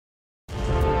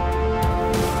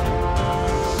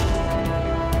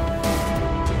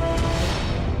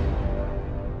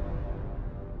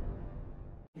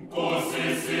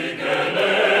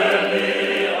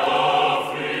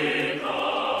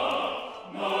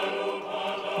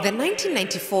The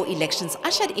 1994 elections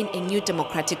ushered in a new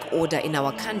democratic order in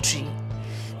our country.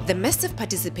 The massive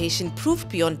participation proved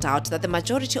beyond doubt that the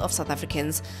majority of South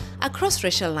Africans across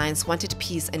racial lines wanted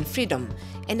peace and freedom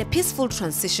and a peaceful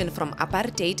transition from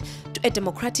apartheid to a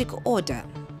democratic order.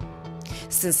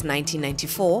 Since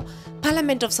 1994,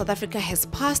 Parliament of South Africa has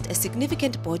passed a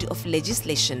significant body of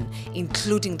legislation,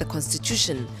 including the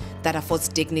Constitution, that affords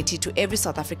dignity to every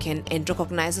South African and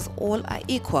recognizes all are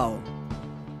equal.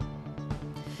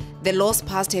 The laws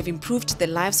passed have improved the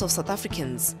lives of South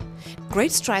Africans.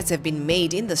 Great strides have been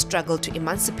made in the struggle to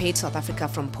emancipate South Africa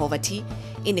from poverty,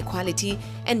 inequality,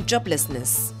 and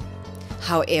joblessness.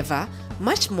 However,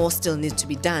 much more still needs to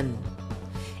be done.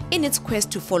 In its quest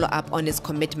to follow up on its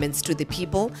commitments to the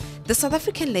people, the South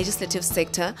African legislative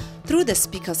sector, through the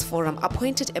Speakers Forum,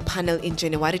 appointed a panel in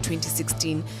January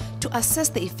 2016 to assess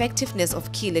the effectiveness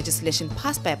of key legislation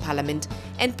passed by Parliament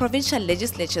and provincial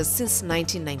legislatures since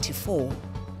 1994.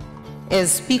 As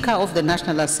Speaker of the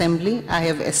National Assembly, I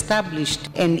have established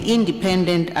an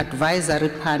independent advisory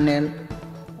panel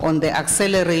on the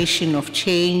acceleration of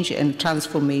change and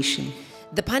transformation.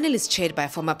 The panel is chaired by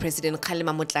former President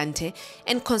Kgalema Motlanthe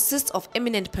and consists of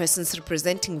eminent persons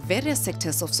representing various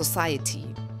sectors of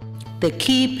society. The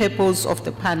key purpose of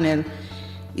the panel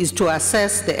is to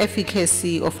assess the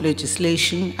efficacy of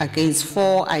legislation against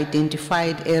four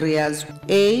identified areas.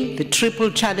 A, the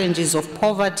triple challenges of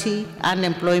poverty,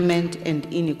 unemployment, and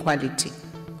inequality.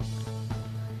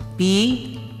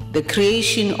 B, the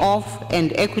creation of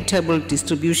and equitable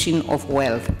distribution of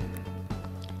wealth.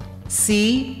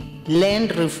 C,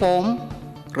 land reform,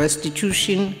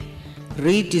 restitution,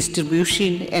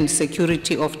 redistribution, and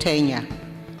security of tenure.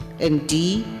 And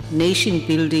D, nation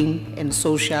building and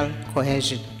social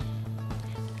cohesion.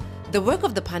 The work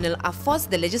of the panel affords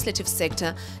the legislative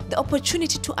sector the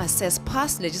opportunity to assess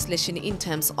past legislation in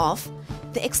terms of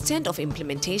the extent of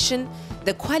implementation,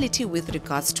 the quality with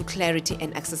regards to clarity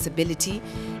and accessibility,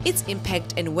 its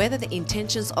impact, and whether the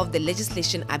intentions of the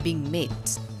legislation are being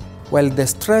met. Well, the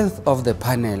strength of the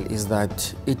panel is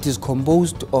that it is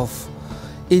composed of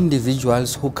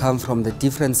individuals who come from the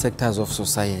different sectors of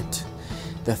society.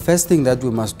 The first thing that we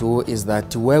must do is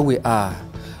that where we are,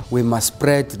 we must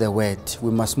spread the word. We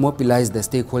must mobilize the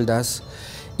stakeholders,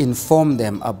 inform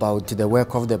them about the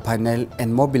work of the panel,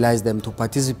 and mobilize them to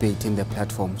participate in the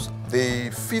platforms. The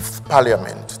fifth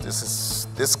parliament,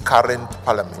 this current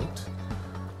parliament,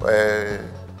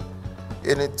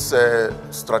 in its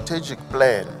strategic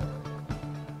plan,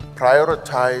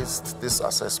 prioritized this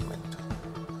assessment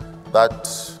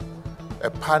that a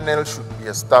panel should be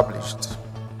established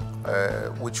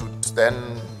which would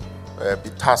then be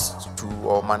tasked to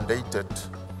or mandated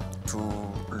to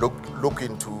look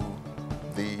into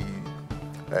the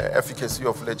efficacy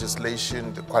of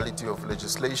legislation, the quality of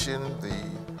legislation,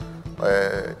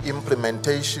 the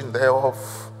implementation thereof,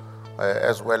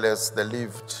 as well as the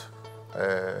lived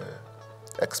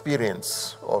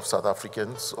experience of South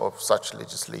Africans of such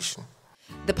legislation.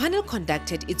 The panel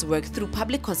conducted its work through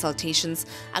public consultations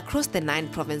across the 9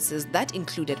 provinces that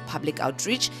included public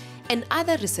outreach and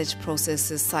other research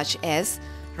processes such as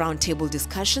roundtable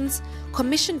discussions,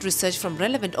 commissioned research from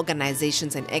relevant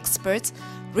organizations and experts,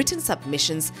 written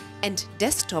submissions, and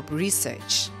desktop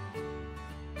research.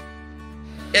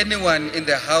 Anyone in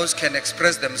the House can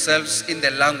express themselves in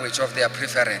the language of their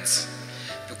preference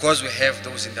because we have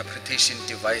those interpretation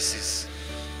devices.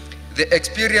 The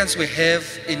experience we have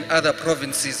in other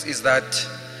provinces is that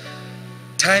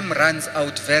time runs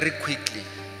out very quickly.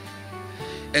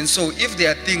 And so if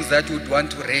there are things that you would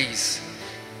want to raise,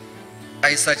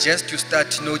 I suggest you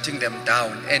start noting them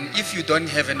down. And if you don't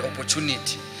have an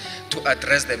opportunity to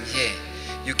address them here,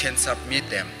 you can submit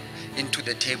them into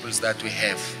the tables that we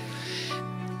have.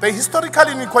 The historical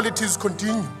inequalities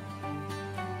continue.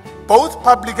 Both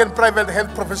public and private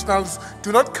health professionals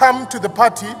do not come to the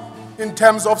party in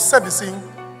terms of servicing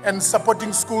and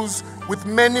supporting schools with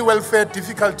many welfare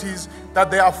difficulties that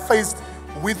they are faced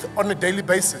with on a daily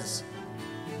basis.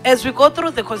 As we go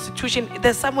through the Constitution,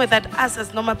 there's somewhere that us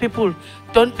as normal people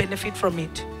don't benefit from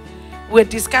it. We're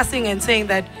discussing and saying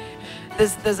that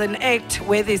there's an act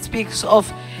where they speak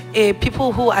of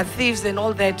people who are thieves and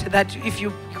all that, that if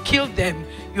you kill them,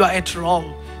 you are at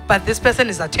wrong. But this person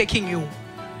is attacking you.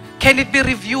 Can it be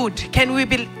reviewed? Can we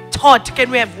be taught? Can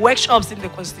we have workshops in the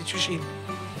Constitution?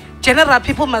 General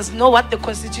people must know what the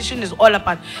Constitution is all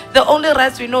about. The only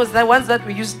rights we know is the ones that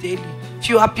we use daily. If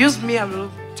you abuse me, I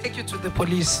will take you to the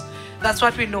police. That's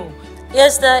what we know.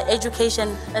 Yes, the education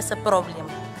is a problem.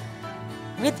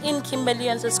 Within Kimberley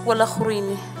and the school of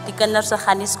Hurini, the Canarsa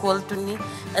Hani school to me,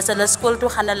 as a school to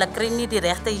Hanala Krini, the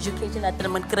Recta education at the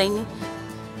Mancrani.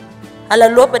 Hulle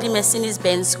loop by die Mercedes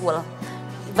Benz skool.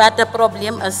 Wat 'n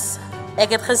probleem is,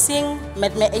 ek het gesien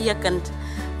met my eie kind.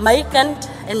 My kind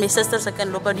en my suster se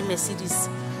kind loop by die Mercedes.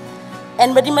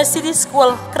 En by die Mercedes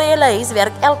skool kry hulle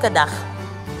huiswerk elke dag.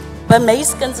 By my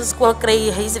kind se skool kry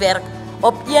jy huiswerk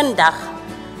op een dag.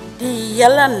 Die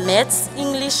hele maths,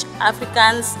 English,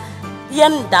 Afrikaans,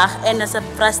 een dag en is 'n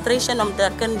frustration om te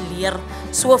kan leer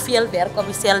soveel werk op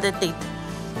dieselfde tyd.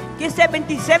 Ke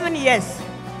 77 years.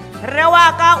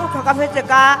 Rewa ka o tlhokafetse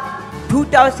ka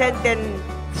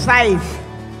 2005.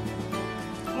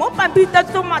 Mo pampita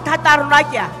tso mathata rona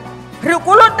ke re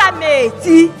kolota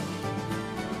metsi.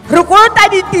 Re kolota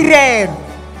ditirelo.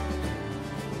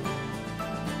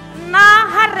 Na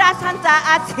ha re a santsa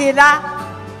a tshela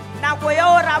nako ya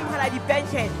o ramphela di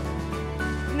pension.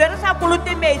 Ne re sa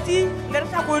kolote metsi, ne re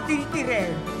sa kolote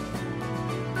ditirelo.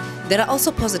 There are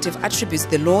also positive attributes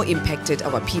the law impacted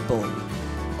our people.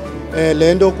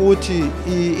 Lento ukuthi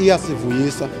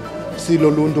iyasivuyisa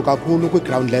siloluntu kakhulu kwi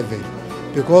ground level,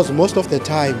 because most of the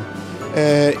time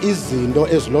izinto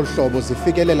ezilolu hlobo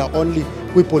zifikelela only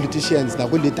kwi politicians na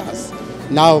kwi leaders.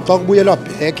 Now xa kubuyelwa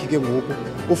back ke ngoku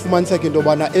ufumaniseka into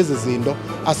bana ezi zinto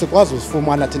asikwazi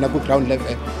usifumana thina kwi ground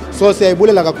level. So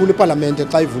siyayibulela kakhulu iParliament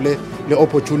xa ivule le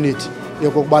opportunity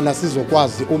yokubana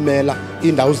sizokwazi umela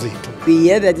indawo zethu. We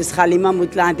hear that it's Kgalema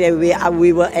Motlanthe.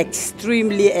 We were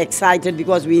extremely excited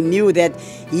because we knew that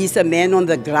he's a man on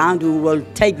the ground who will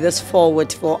take this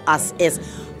forward for us as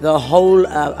the whole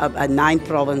 9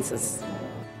 provinces.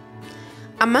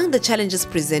 Among the challenges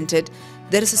presented,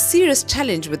 there is a serious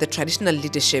challenge with the traditional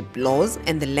leadership laws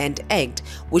and the Land Act,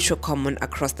 which were common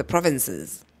across the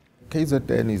provinces.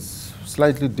 KZN is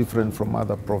slightly different from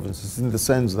other provinces in the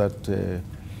sense that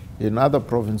in other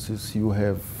provinces you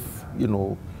have,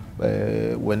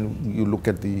 when you look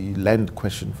at the land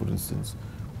question, for instance,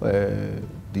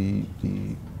 the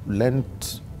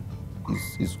land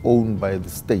is owned by the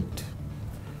state.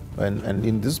 And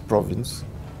in this province,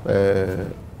 the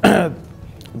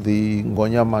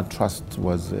Ngonyama Trust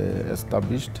was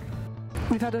established.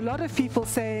 We've had a lot of people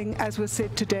saying, as was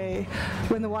said today,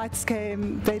 when the whites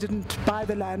came, they didn't buy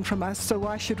the land from us, so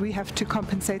why should we have to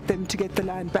compensate them to get the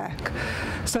land back?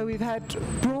 So we've had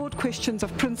broad questions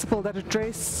of principle that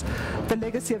address the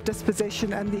legacy of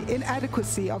dispossession and the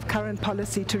inadequacy of current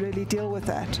policy to really deal with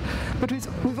that. But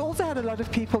we've also had a lot of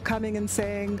people coming and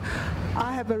saying,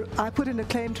 I put in a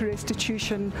claim to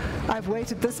restitution, I've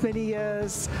waited this many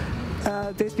years,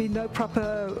 there's been no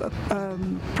proper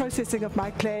processing of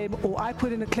my claim, or I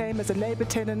put in a claim as a labour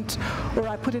tenant, or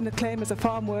I put in a claim as a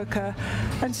farm worker.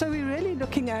 And so we're really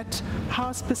looking at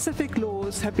how specific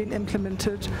laws have been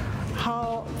implemented,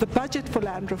 how the budget for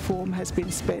land reform has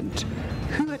been spent,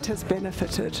 who it has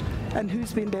benefited, and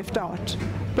who's been left out,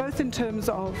 both in terms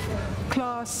of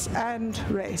class and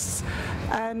race.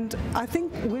 And I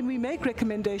think when we make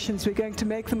recommendations, we're going to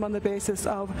make them on the basis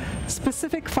of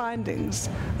specific findings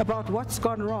about what's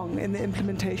gone wrong in the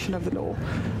implementation of the law,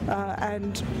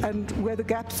 and where the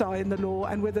gaps are in the law,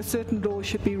 and whether certain laws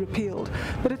should be repealed.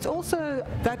 But it's also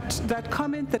that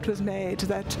comment that was made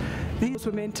that these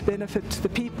were meant to benefit the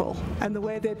people, and the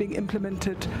way they're being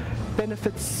implemented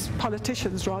benefits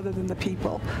politicians rather than the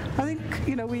people. I think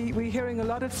we're hearing a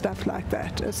lot of stuff like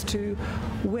that as to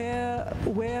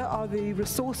where are the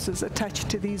resources attached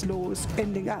to these laws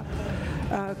ending up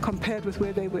compared with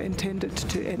where they were intended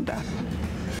to end up.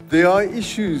 There are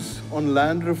issues on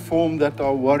land reform that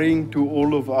are worrying to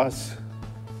all of us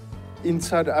in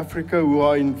South Africa who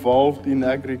are involved in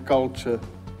agriculture.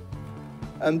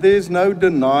 And there's no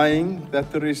denying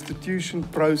that the restitution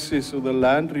process or the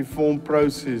land reform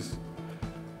process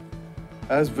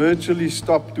has virtually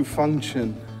stopped to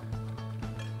function.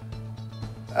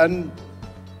 And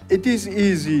it is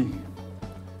easy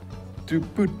to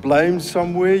put blame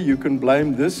somewhere. You can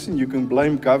blame this, and you can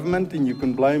blame government, and you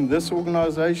can blame this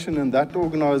organization and that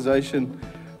organization.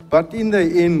 But in the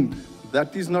end,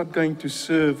 that is not going to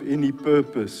serve any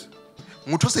purpose.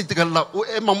 Motho se itekalla o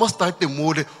ema mo start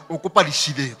mole o kopa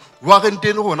dishile wa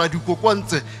rentene hona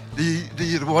dikokwantse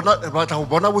di bona batla go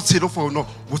bona botshelo fono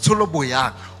botshelo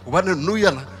boyang hobane no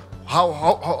yana ha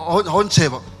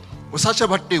ntsheba o sa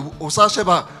sheba teu o sa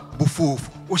sheba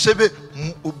bofofu o shebe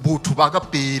botho ba ka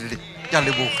pele ya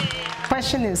leboga.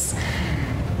 Question is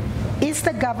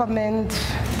the government,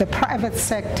 the private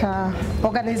sector,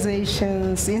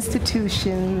 organizations,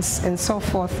 institutions, and so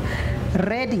forth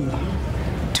ready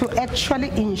to actually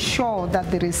ensure that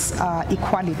there is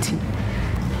equality?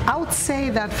 I would say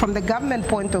that from the government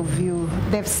point of view,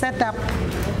 they've set up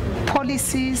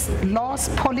policies, laws,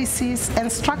 policies,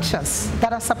 and structures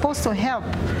that are supposed to help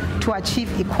to achieve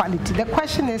equality. The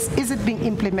question is it being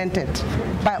implemented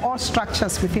by all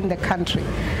structures within the country?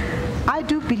 I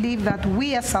do believe that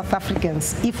we as South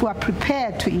Africans, if we are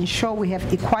prepared to ensure we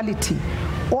have equality,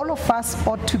 all of us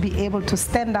ought to be able to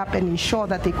stand up and ensure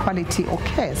that equality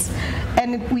occurs.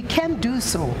 And we can do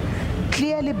so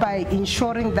clearly by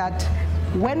ensuring that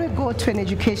when we go to an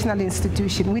educational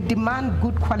institution, we demand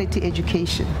good quality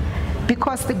education.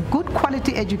 Because the good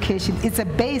quality education is a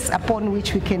base upon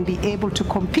which we can be able to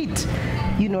compete,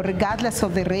 regardless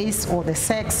of the race or the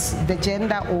sex, the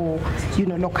gender or,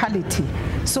 locality.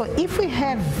 So if we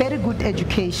have very good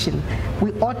education,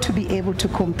 we ought to be able to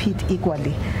compete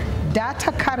equally.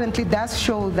 Data currently does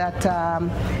show that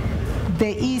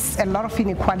there is a lot of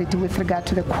inequality with regard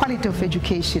to the quality of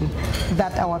education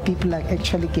that our people are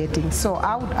actually getting. So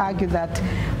I would argue that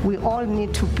we all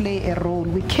need to play a role.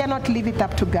 We cannot leave it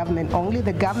up to government only.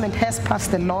 The government has passed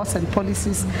the laws and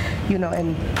policies,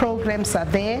 and programs are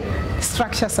there,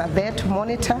 structures are there to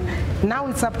monitor. Now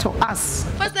it's up to us.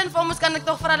 First and foremost kan ek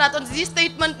tog vra dat ons die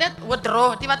statement net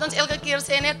withdraw. Die wat ons elke keer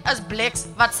sê net as blacks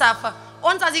wat suffer.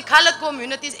 Ons as die colored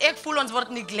communities, ek voel ons word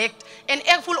neglect en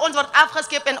ek voel ons word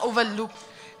afgeskep en overlooked.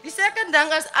 Die second ding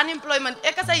is unemployment.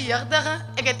 Ek as 'n jeugdige,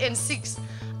 ek het N6.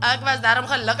 Ek was daarom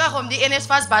gelukkig om die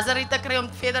NSFAS bursary te kry om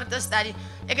verder te studie.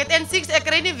 Ek het N6, ek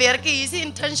kry nie werke, hier is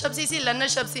internships, hier is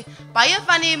learnerships. Baie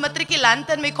van die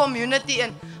matrikulante in my community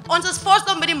in. Ons is forced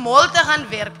om by die mall te gaan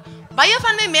werk. Baie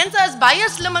van my mense is baie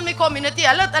slim in my community.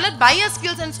 Hulle het baie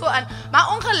skills en so aan. Maar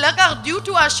ongelukkig due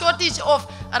to a shortage of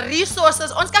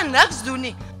resources, ons kan niks doen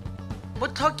nie.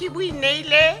 Bothoki bo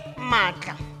ineile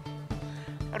matla.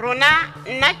 Rona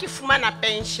nna ke fumana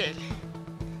pension.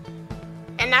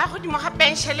 Ena go di mo ga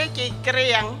pension ke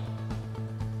kreyang.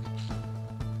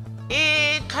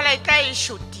 E thola ka e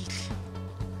shotile.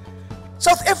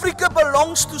 South Africa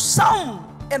belongs to some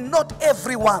and not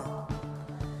everyone.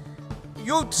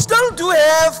 You still do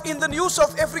have in the new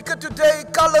South Africa today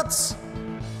coloreds,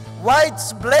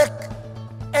 whites, black,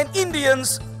 and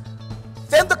Indians.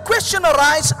 Then the question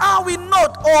arises, are we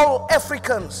not all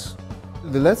Africans?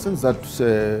 The lessons that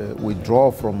we draw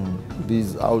from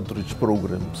these outreach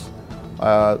programs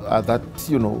are that,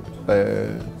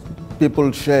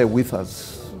 people share with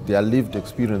us their lived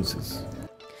experiences.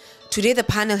 Today, the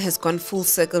panel has gone full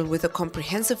circle with a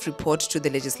comprehensive report to the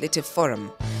Legislative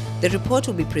Forum. The report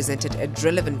will be presented at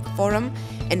relevant forum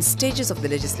and stages of the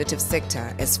legislative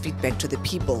sector as feedback to the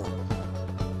people.